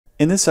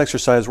In this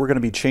exercise, we're going to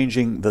be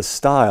changing the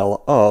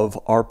style of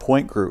our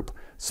point group,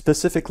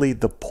 specifically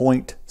the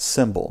point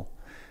symbol.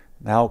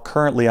 Now,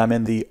 currently I'm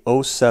in the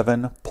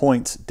 07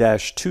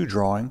 points-2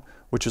 drawing,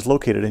 which is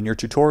located in your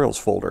tutorials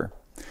folder.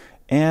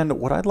 And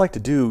what I'd like to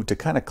do to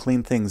kind of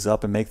clean things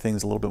up and make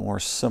things a little bit more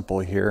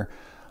simple here,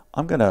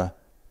 I'm going to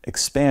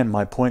expand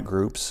my point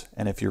groups.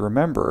 And if you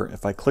remember,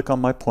 if I click on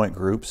my point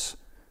groups,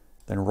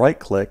 then right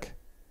click,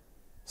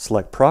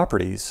 select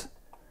properties,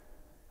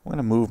 I'm going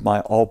to move my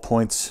all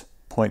points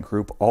point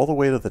group all the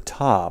way to the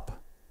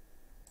top,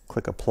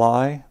 click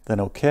apply, then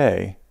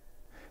OK,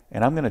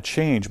 and I'm going to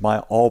change my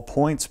all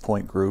points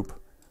point group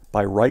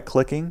by right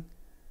clicking,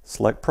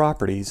 select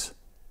properties,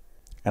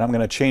 and I'm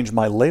going to change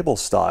my label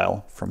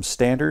style from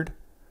standard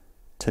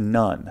to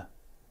none,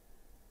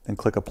 and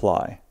click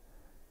apply,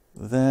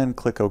 then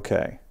click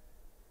OK.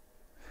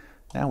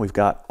 Now we've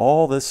got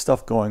all this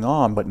stuff going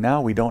on, but now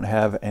we don't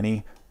have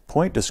any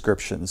point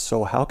descriptions.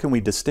 So how can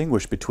we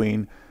distinguish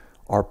between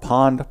our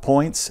pond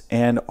points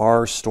and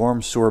our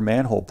storm sewer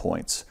manhole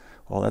points?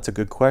 Well, that's a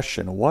good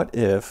question. What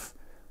if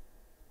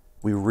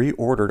we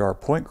reordered our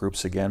point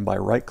groups again by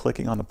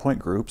right-clicking on the point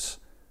groups,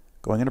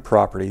 going into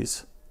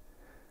properties,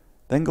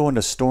 then go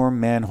into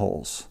storm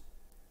manholes.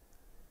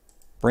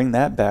 Bring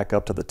that back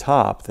up to the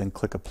top, then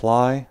click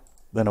apply,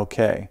 then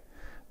OK.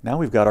 Now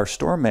we've got our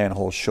storm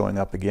manholes showing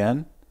up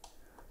again,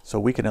 so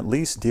we can at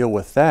least deal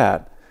with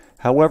that.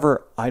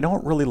 However, I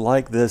don't really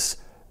like this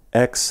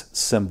X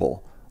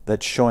symbol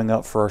that's showing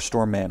up for our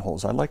storm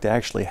manholes. I'd like to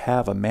actually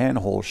have a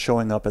manhole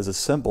showing up as a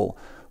symbol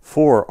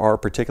for our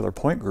particular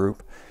point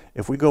group.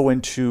 If we go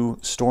into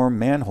storm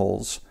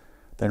manholes,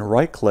 then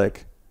right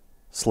click,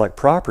 select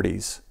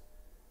properties,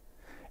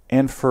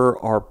 and for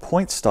our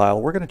point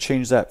style, we're going to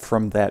change that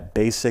from that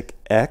basic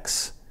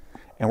X,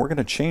 and we're going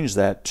to change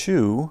that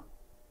to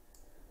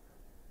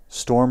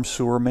storm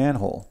sewer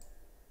manhole.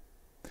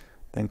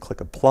 Then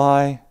click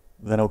apply,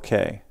 then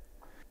OK.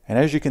 And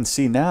as you can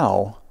see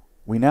now,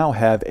 we now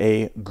have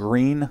a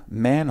green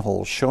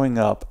manhole showing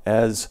up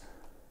as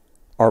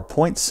our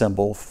point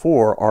symbol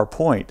for our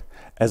point,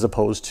 as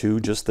opposed to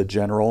just the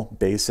general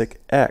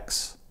basic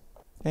X.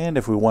 And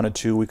if we wanted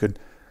to, we could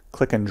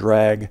click and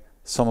drag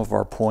some of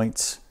our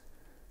points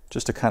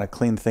just to kind of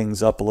clean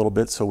things up a little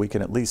bit so we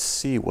can at least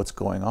see what's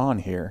going on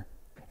here.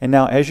 And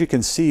now, as you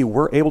can see,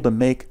 we're able to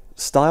make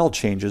style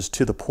changes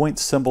to the point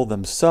symbol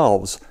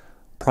themselves,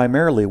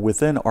 primarily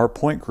within our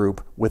point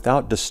group,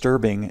 without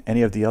disturbing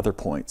any of the other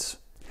points.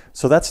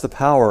 So that's the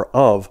power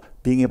of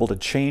being able to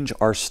change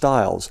our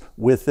styles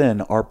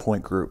within our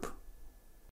point group.